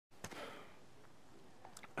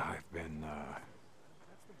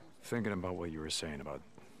thinking about what you were saying about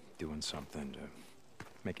doing something to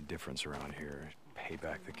make a difference around here, pay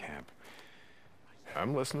back the camp.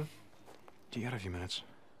 I'm listening. Do you got a few minutes?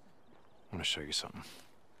 I want to show you something.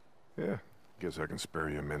 Yeah, guess I can spare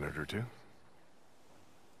you a minute or two.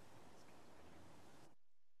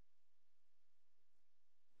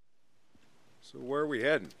 So where are we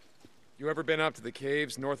heading? You ever been up to the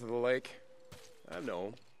caves north of the lake? I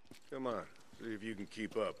know. Come on, see if you can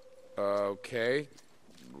keep up. Okay,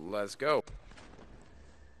 let's go.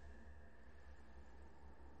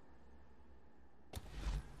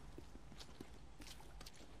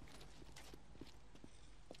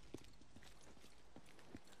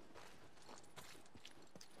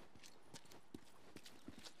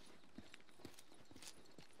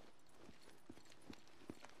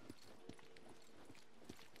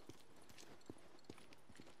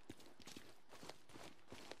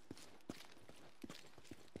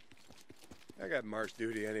 I got march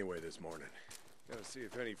duty anyway this morning. Gotta see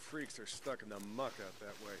if any freaks are stuck in the muck out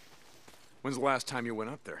that way. When's the last time you went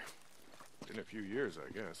up there? Been a few years, I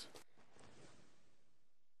guess.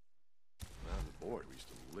 When I was a boy, we used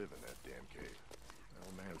to live in that damn cave. The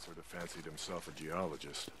old man sort of fancied himself a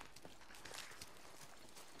geologist.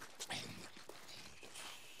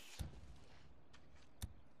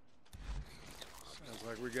 Sounds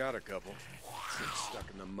like we got a couple. Stuck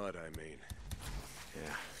in the mud, I mean.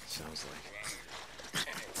 Yeah, sounds like.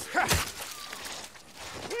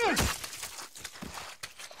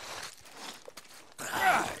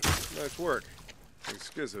 Nice work. I think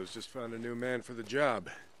Skizzo's just found a new man for the job.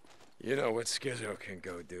 You know what Skizzo can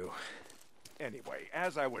go do. Anyway,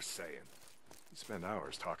 as I was saying, we spent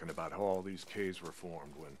hours talking about how all these caves were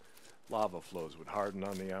formed when lava flows would harden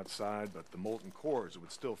on the outside, but the molten cores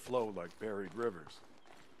would still flow like buried rivers.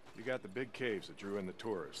 You got the big caves that drew in the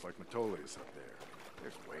tourists, like Matoli's up there.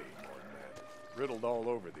 There's way more than that. Riddled all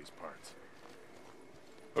over these parts.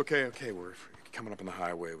 Okay, we're coming up on the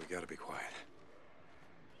highway. We gotta be quiet.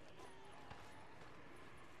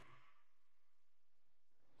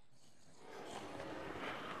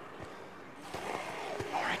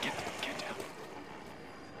 All right, get down.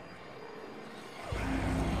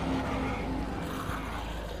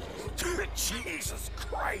 Jesus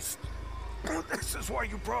Christ! This is why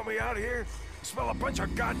you brought me out here? Smell a bunch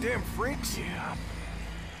of goddamn freaks? Yeah.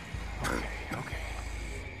 Okay.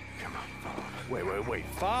 Come on, follow me. Wait.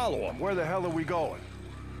 Follow him? Where the hell are we going?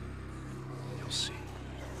 You'll see.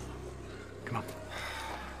 Come on.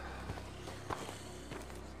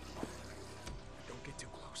 Don't get too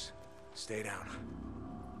close. Stay down.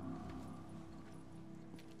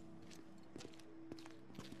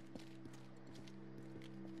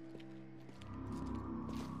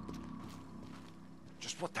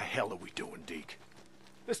 Just what the hell are we doing, Deke?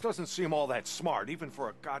 This doesn't seem all that smart, even for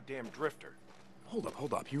a goddamn drifter.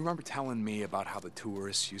 Hold up. You remember telling me about how the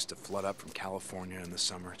tourists used to flood up from California in the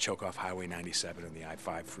summer, choke off Highway 97 and the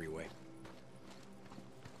I-5 freeway?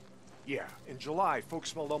 Yeah, in July,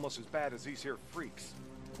 folks smelled almost as bad as these here freaks.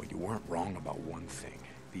 Well, you weren't wrong about one thing.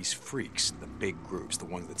 These freaks, the big groups, the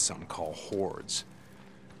ones that some call hordes,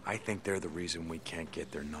 I think they're the reason we can't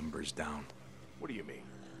get their numbers down. What do you mean?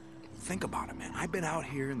 Think about it, man. I've been out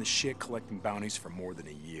here in the shit collecting bounties for more than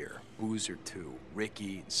a year. Boozer, too.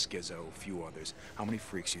 Rikki, Skizzo, a few others. How many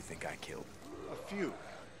freaks you think I killed? A few.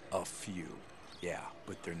 A few. Yeah,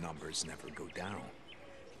 but their numbers never go down.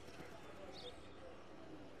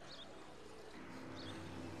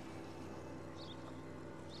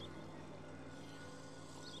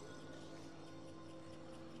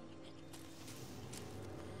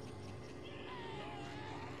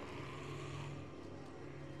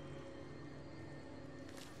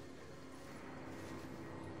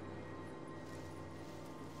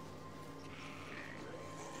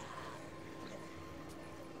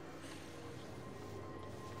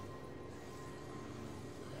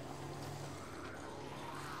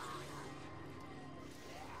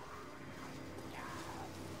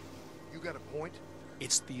 You got a point?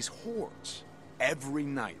 It's these hordes. Every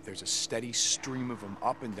night, there's a steady stream of them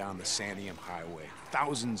up and down the Santiam Highway.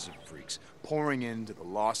 Thousands of freaks pouring into the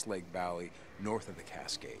Lost Lake Valley north of the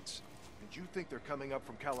Cascades. And you think they're coming up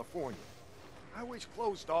from California? Highway's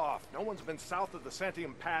closed off. No one's been south of the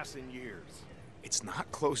Santiam Pass in years. It's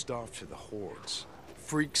not closed off to the hordes.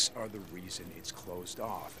 Freaks are the reason it's closed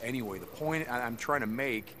off. Anyway, the point I'm trying to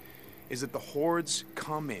make is that the hordes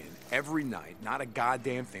come in every night. Not a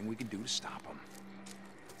goddamn thing we can do to stop them.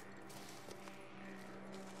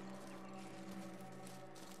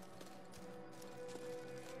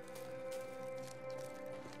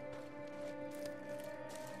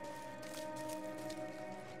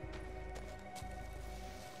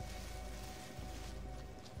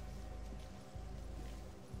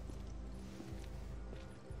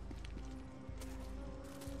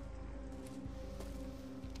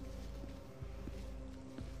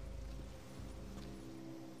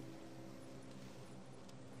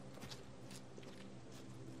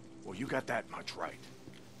 got that much right.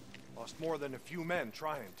 Lost more than a few men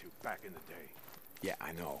trying to back in the day. Yeah,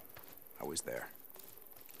 I know. I was there.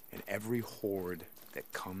 And every horde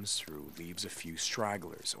that comes through leaves a few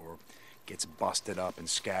stragglers or gets busted up and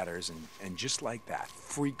scatters, and just like that,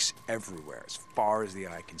 freaks everywhere as far as the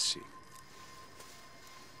eye can see.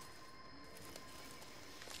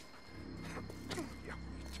 You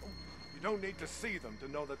don't need to see them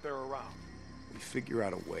to know that they're around. We figure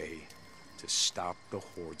out a way to stop the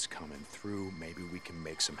hordes coming through. Maybe we can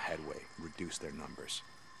make some headway, reduce their numbers.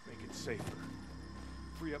 Make it safer.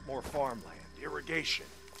 Free up more farmland, irrigation.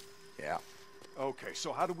 Yeah. Okay,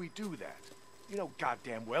 so how do we do that? You know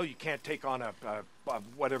goddamn well you can't take on a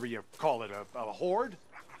whatever you call it, a horde?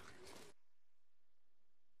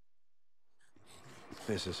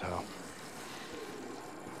 This is how.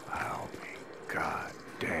 I'll be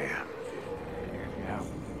goddamn. Yeah.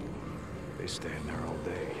 They stay in there all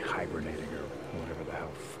day, hibernating or whatever the hell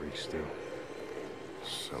freaks do.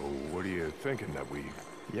 So what are you thinking, that we...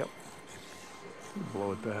 Yep.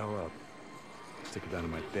 Blow it the hell up. Stick it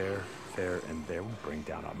dynamite there, and there. We bring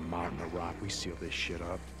down a mountain of rock. We seal this shit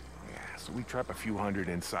up. Yeah, so we trap a few hundred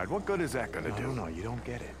inside. What good is that gonna do? No, you don't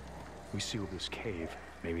get it. We seal this cave.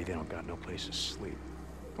 Maybe they don't got no place to sleep.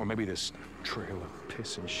 Or maybe this trail of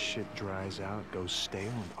piss and shit dries out, goes stale,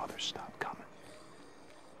 and others stop coming.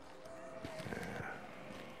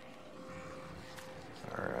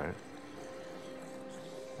 Alright.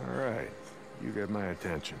 Alright. You get my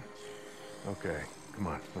attention. Okay, come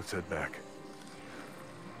on, let's head back.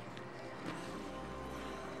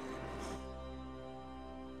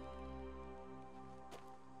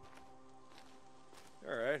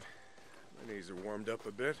 Alright. My knees are warmed up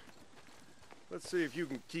a bit. Let's see if you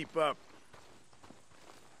can keep up.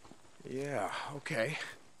 Yeah, okay.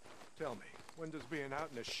 Tell me, when does being out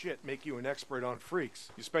in the shit make you an expert on freaks?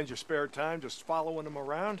 You spend your spare time just following them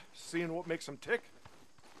around, seeing what makes them tick?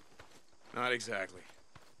 Not exactly.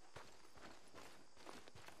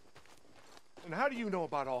 And how do you know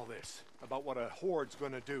about all this? About what a horde's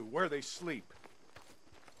gonna do, where they sleep?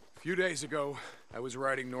 A few days ago, I was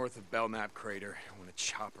riding north of Belknap Crater when a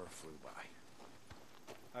chopper flew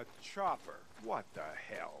by. A chopper? What the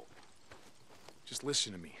hell? Just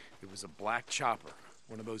listen to me. It was a black chopper.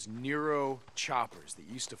 One of those Nero choppers that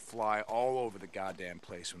used to fly all over the goddamn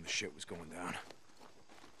place when the shit was going down.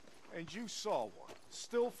 And you saw one,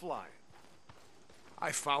 still flying.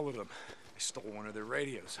 I followed them. I stole one of their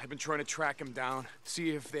radios. I've been trying to track them down,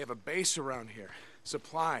 see if they have a base around here.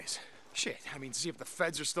 Supplies. Shit, I mean, see if the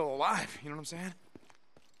feds are still alive, you know what I'm saying?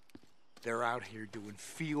 They're out here doing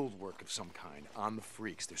field work of some kind on the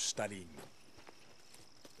freaks. They're studying them.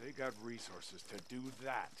 They got resources to do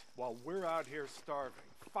that, while we're out here starving,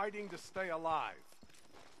 fighting to stay alive.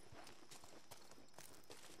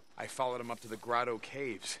 I followed them up to the Grotto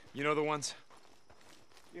Caves. You know the ones?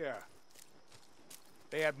 Yeah.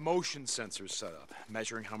 They had motion sensors set up,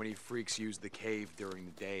 measuring how many freaks used the cave during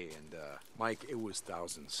the day, and, Mike, it was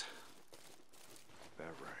thousands.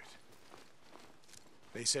 That right.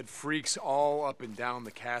 They said freaks all up and down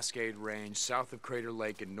the Cascade Range, south of Crater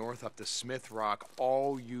Lake and north up to Smith Rock,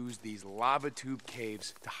 all use these lava tube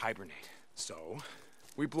caves to hibernate. So,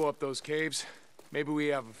 we blow up those caves, maybe we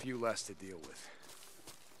have a few less to deal with.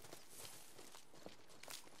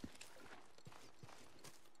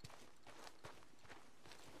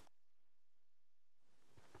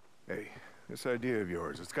 Hey, this idea of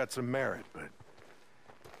yours, it's got some merit, but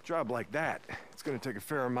a job like that, it's gonna take a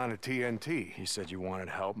fair amount of TNT. He said you wanted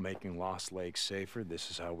help making Lost Lake safer. This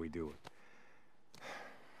is how we do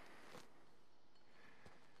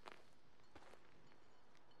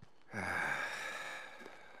it.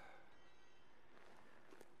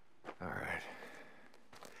 All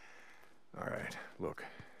right, look.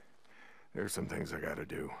 There's some things I gotta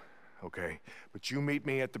do, okay? But you meet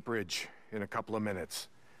me at the bridge in a couple of minutes.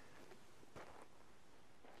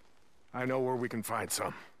 I know where we can find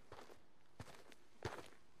some.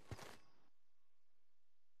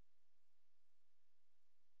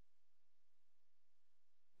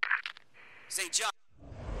 St. John.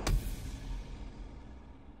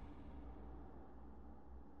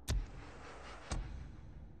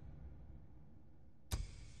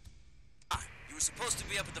 You were supposed to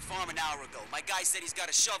be up at the farm an hour ago. My guy said he's got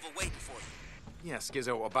a shovel waiting for you. Yeah,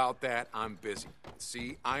 Skizzo, about that, I'm busy.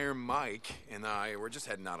 See, Iron Mike and I, we're just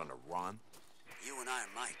heading out on a run. You and Iron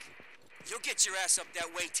Mike. You'll get your ass up that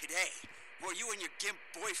way today, or you and your gimp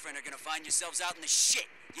boyfriend are gonna find yourselves out in the shit.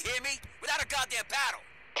 You hear me? Without a goddamn battle.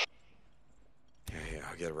 Yeah,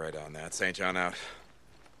 I'll get right on that. St. John out.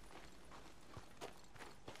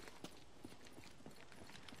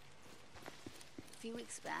 few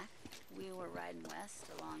weeks back, we were riding west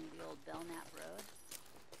along the old Belknap Road.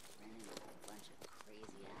 Ran into a bunch of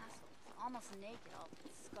crazy assholes, almost naked, all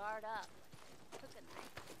scarred up. Took a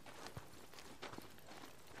knife.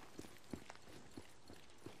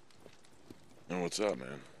 And what's up,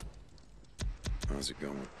 man? How's it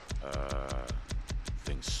going?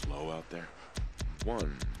 Things slow out there?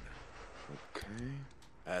 One. Okay.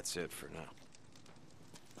 That's it for now.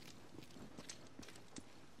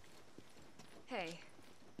 Hey.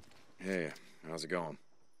 Hey, how's it going?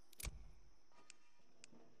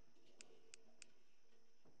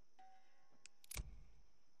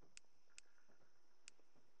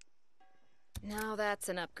 Now that's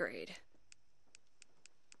an upgrade.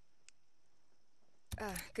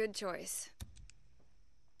 Good choice.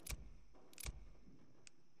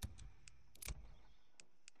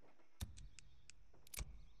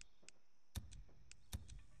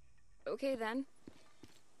 Okay then.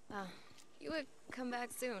 You would come back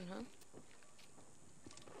soon, huh?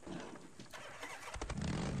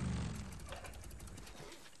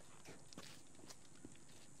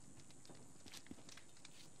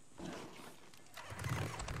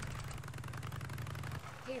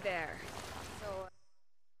 Hey there. So...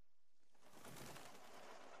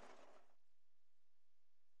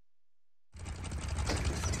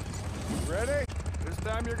 Ready? This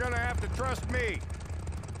time you're gonna have to trust me.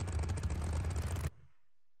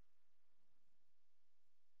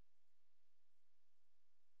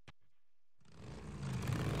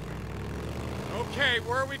 Okay,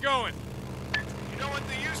 where are we going? You know what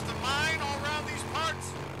they used to mine all around these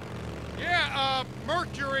parts? Yeah,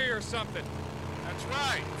 mercury or something. That's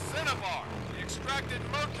right, cinnabar. They extracted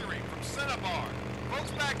mercury from cinnabar.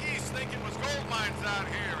 Folks back east think it was gold mines out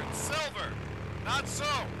here and silver. Not so.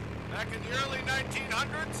 Back in the early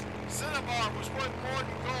 1900s, cinnabar was worth more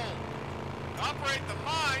than gold. To operate the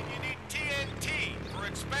mine, you need TNT for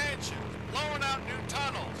expansion, blowing out new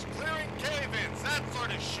tunnels, clearing cave-ins, that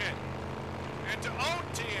sort of shit. And to own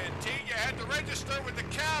TNT, you had to register with the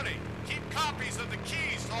county. Keep copies of the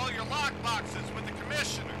keys to all your lock boxes with the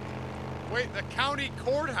commissioner. Wait, the county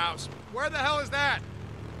courthouse? Where the hell is that?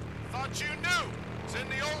 Thought you knew. It's in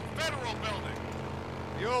the old federal building.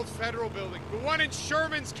 The old federal building. The one in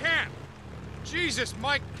Sherman's camp. Jesus,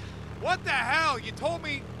 Mike. What the hell? You told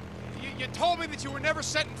me... You told me that you were never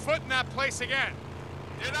setting foot in that place again.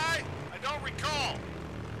 Did I? I don't recall.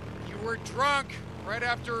 You were drunk right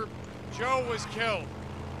after Joe was killed.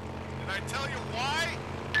 Did I tell you why?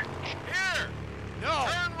 Here! No!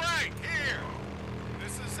 Turn right, here!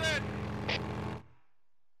 This is it.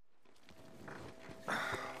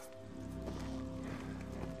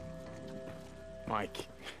 Mike,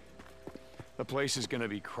 the place is gonna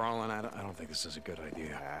be crawling out. I don't think this is a good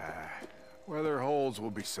idea. Where there are holes,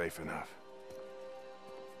 we'll be safe enough.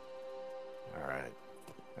 All right.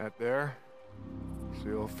 That there? It's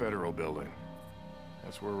the old federal building.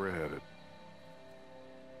 That's where we're headed.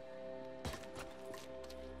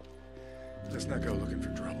 Let's not go looking for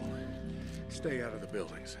trouble. Stay out of the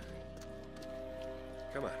buildings.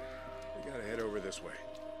 Come on. We gotta head over this way.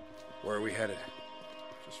 Where are we headed?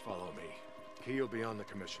 Just follow me. Key will be on the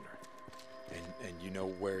commissioner. And you know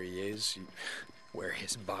where he is? Where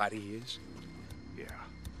his body is? Yeah,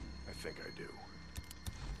 I think I do.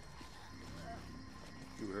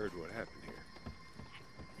 You heard what happened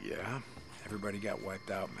here. Yeah. Everybody got wiped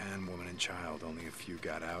out, man, woman, and child. Only a few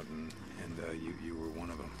got out, and you were one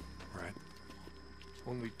of them, right?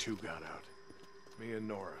 Only 2 got out. Me and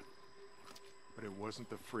Nora. But it wasn't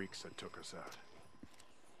the freaks that took us out.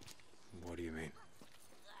 What do you mean?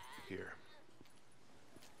 Here.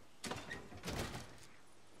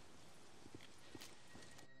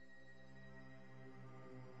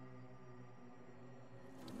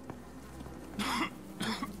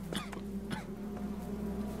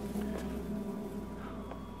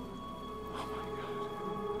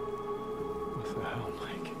 What the hell,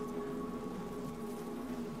 Mike?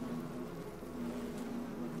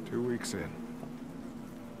 2 weeks in.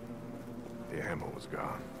 The ammo was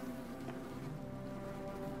gone.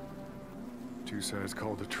 2 sides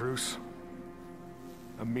called a truce.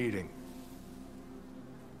 A meeting.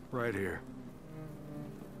 Right here.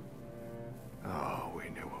 Oh, we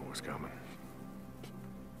knew what was coming.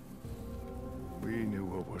 We knew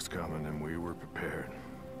what was coming and we were prepared.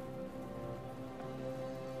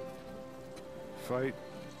 Fight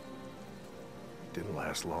didn't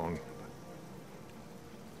last long.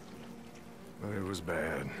 But it was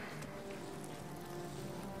bad.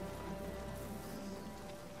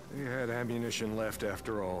 They had ammunition left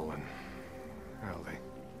after all, and... well,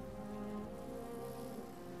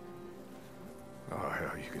 oh,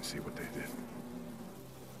 hell, you can see what they did.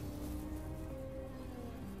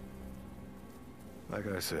 Like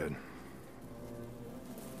I said,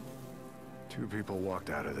 2 people walked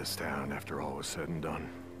out of this town after all was said and done.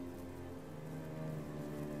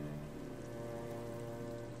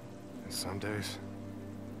 And some days,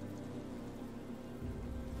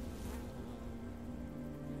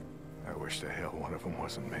 I wish to hell one of them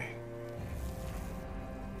wasn't me.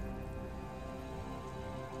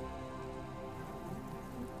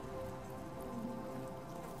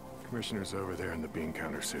 Commissioner's over there in the bean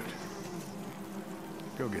counter suit.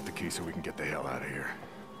 Go get the key so we can get the hell out of here.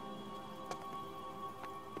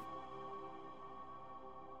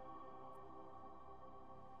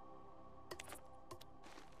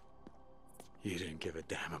 You didn't give a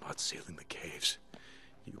damn about sealing the caves.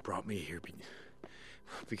 You brought me here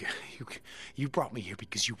you brought me here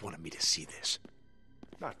because you wanted me to see this.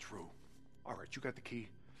 Not true. All right, you got the key.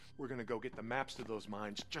 We're gonna go get the maps to those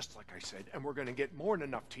mines, just like I said, and we're gonna get more than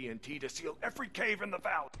enough TNT to seal every cave in the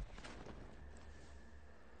valley.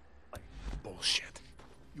 Bullshit.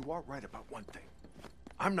 You are right about one thing.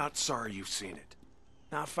 I'm not sorry you've seen it.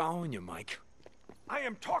 Not following you, Mike. I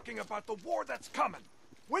am talking about the war that's coming.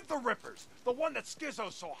 With the Rippers. The one that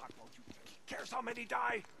Skizzo's so hot for. You think he cares how many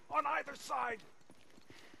die? On either side?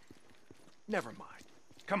 Never mind.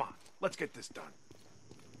 Come on, let's get this done.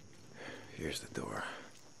 Here's the door.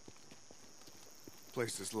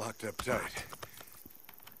 Place is locked up tight.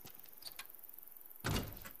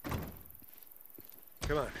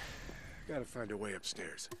 Come on. Gotta find a way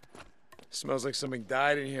upstairs. Smells like something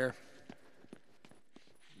died in here.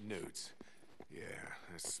 Newts. Yeah,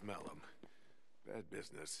 I smell them. Bad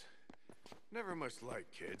business. Never much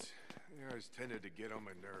liked kids. They always tended to get on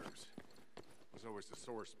my nerves. Was always a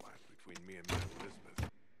sore spot between me and Miss Elizabeth.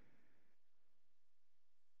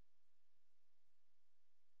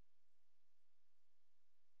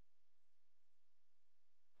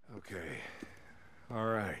 Okay. All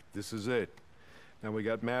right, this is it. Now we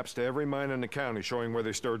got maps to every mine in the county showing where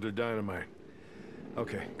they stored their dynamite.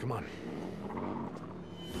 Okay, come on.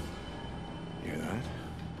 Hear that?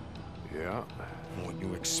 Yeah. Weren't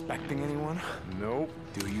you expecting anyone? Nope.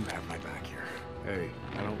 Do you have my back here? Hey,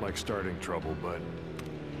 I don't like starting trouble, but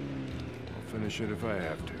I'll finish it if I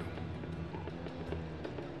have to.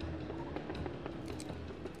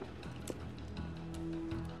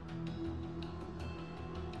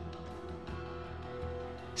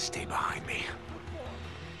 Stay behind me.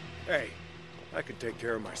 Hey, I can take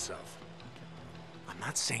care of myself. I'm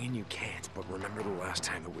not saying you can't, but remember the last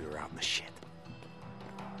time that we were out in the shit.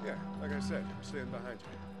 Yeah, like I said, I'm staying behind you.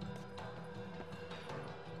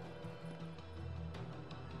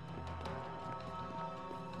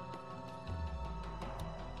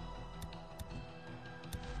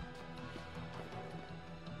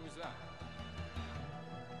 Who's that?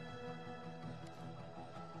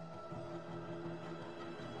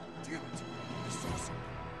 Damn it! I saw something.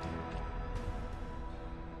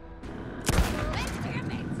 Damn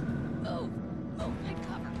it! Move! Move and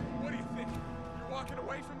cover! What do you think? You're walking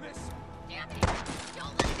away from this? Damn it!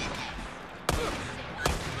 Don't let him in this! Sit my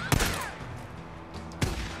cover!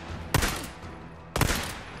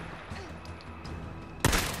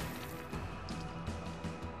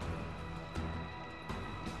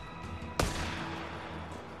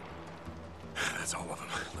 That's all of them.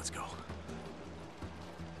 Let's go.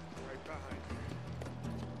 Right behind you.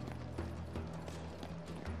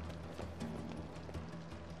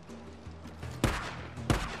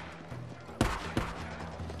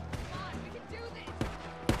 Come on, we can do this!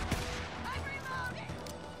 I'm reloading!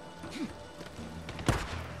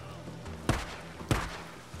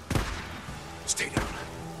 Stay down.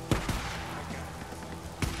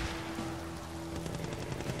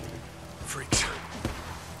 Freaks.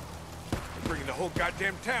 They're bringing the whole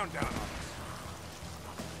goddamn town down on us.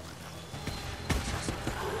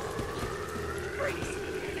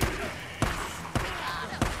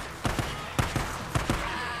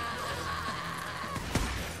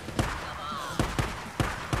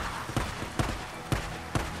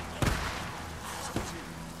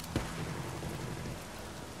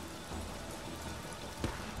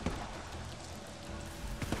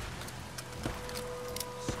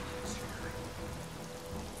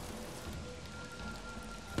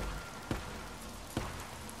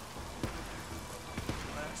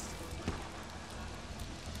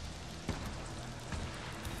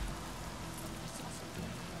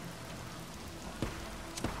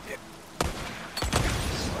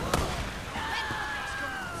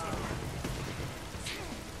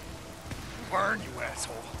 Burn, you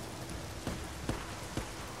asshole.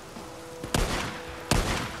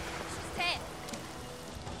 She's dead!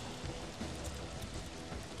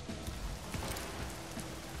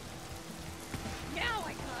 Now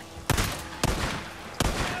I got you!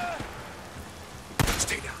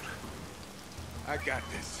 I got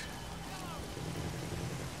this.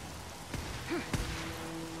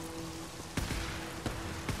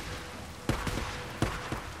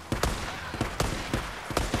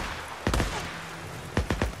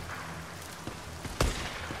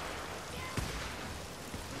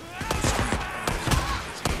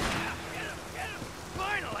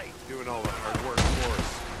 Doing all the hard work for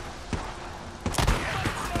us.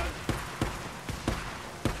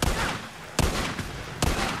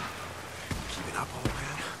 Keeping up, old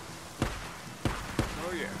man?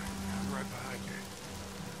 Oh yeah, I'm right behind you.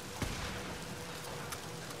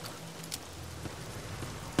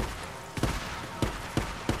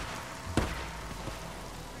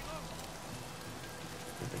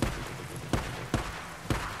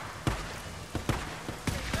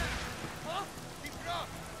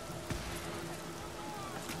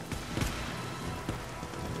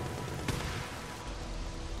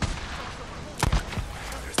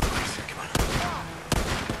 There's the place. Come on.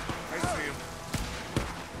 I see him.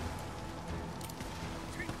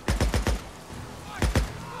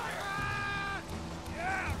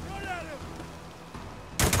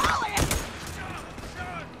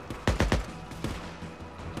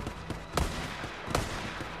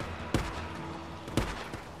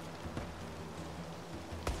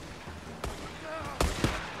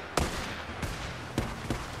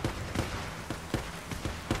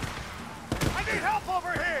 I need help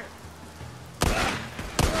over here!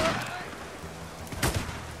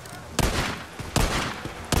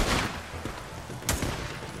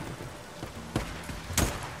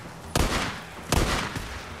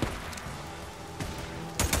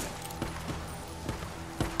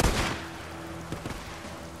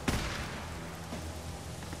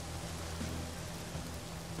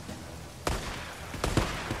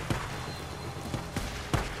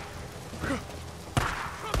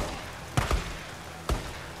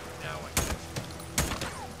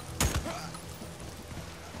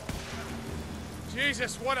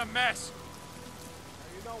 Jesus, what a mess.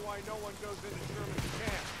 Now you know why no one goes into Sherman's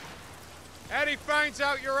camp. Addie finds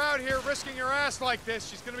out you're out here risking your ass like this,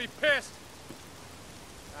 she's gonna be pissed.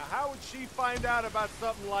 Now how would she find out about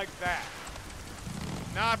something like that?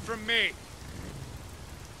 Not from me.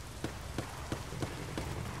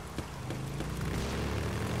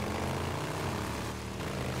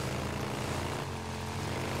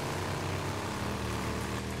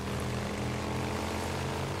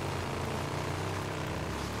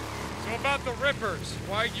 So about the Rippers,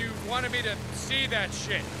 why you wanted me to see that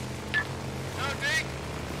shit? No, Deke.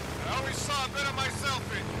 I always saw a bit of myself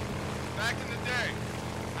in you. Back in the day.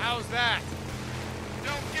 How's that?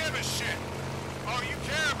 Don't give a shit. Oh, you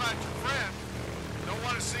care about your friend. Don't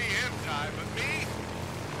want to see him die, but me?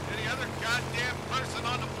 Any other goddamn person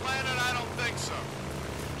on the planet? I don't think so.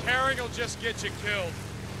 Caring will just get you killed.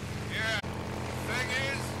 Yeah. Thing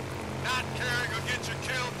is, not caring will get you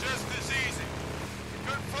killed just as easy.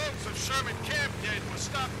 The good folks of Sherman Camp did was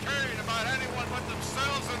stop caring about anyone but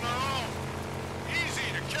themselves and their own. Easy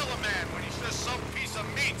to kill a man when he's just some piece of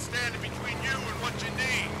meat standing between you and what you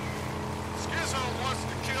need. Skizzo wants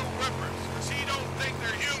to kill Rippers because he don't think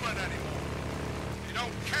they're human anymore. They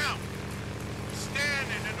don't count. He's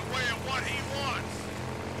standing in the way of what he wants.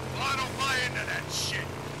 Well, I don't buy into that shit.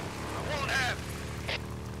 I won't have it.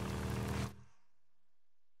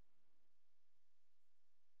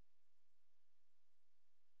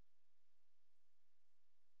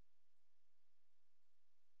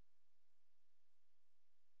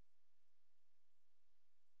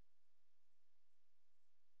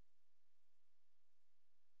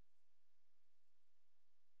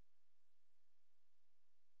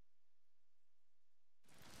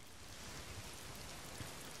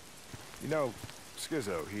 You know,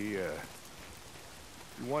 Skizzo, he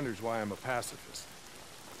wonders why I'm a pacifist.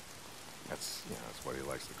 That's what he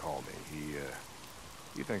likes to call me.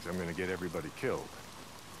 He thinks I'm gonna get everybody killed.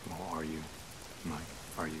 Well, are you, Mike?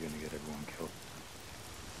 Are you gonna get everyone killed?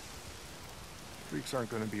 Freaks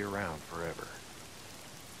aren't gonna be around forever.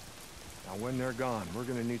 Now, when they're gone, we're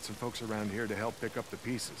gonna need some folks around here to help pick up the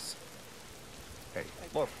pieces. Hey,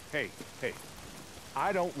 look, hey.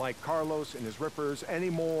 I don't like Carlos and his Rippers any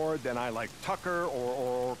more than I like Tucker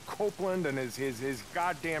or Copeland and his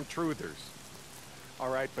goddamn truthers. All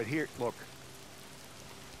right, but look.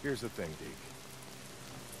 Here's the thing, Deke.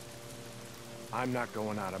 I'm not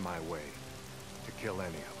going out of my way to kill any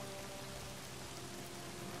of them.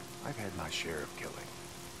 I've had my share of killing.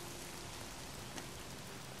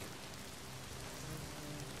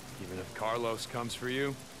 Even if Carlos comes for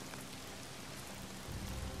you?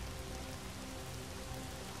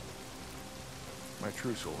 My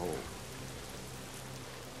truce will hold.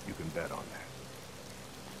 You can bet on that.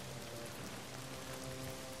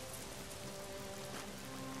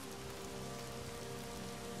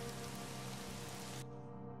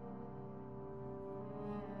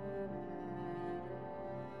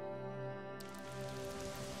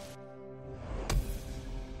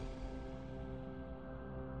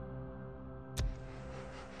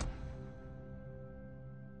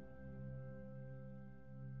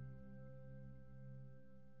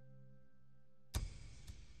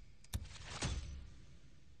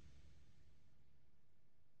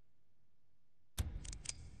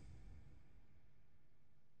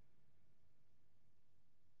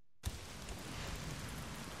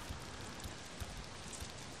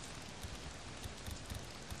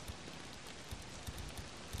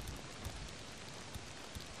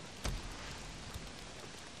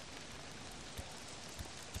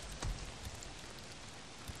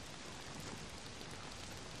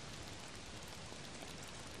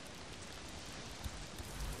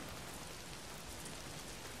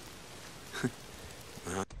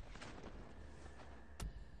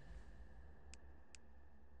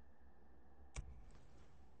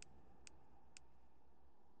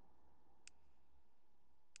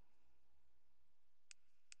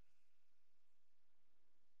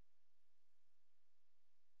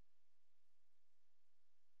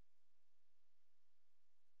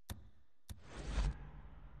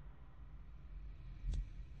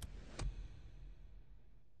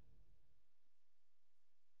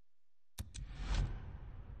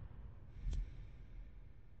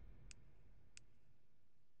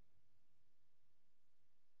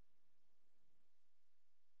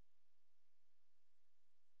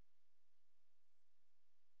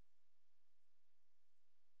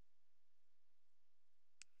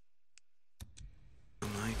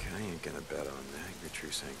 ain't gonna bet on that. Your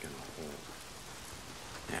truce ain't gonna hold.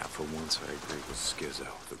 Yeah, for once I agree with Skizzo.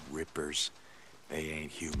 The Rippers, they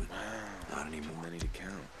ain't human. Wow. Not anymore. Too many to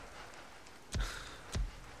count.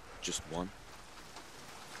 Just one?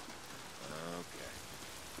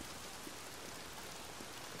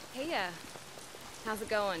 Okay. Hey, how's it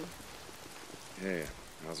going? Hey,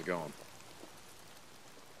 how's it going?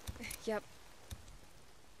 Yep.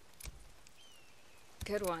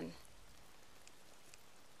 Good one.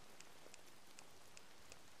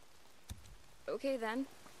 Okay, then.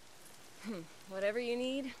 Whatever you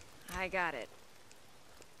need, I got it.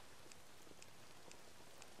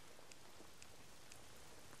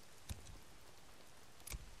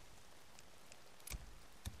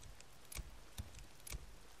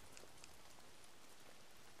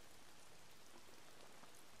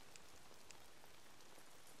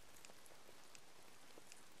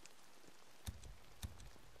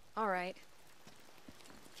 All right.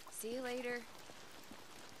 See you later.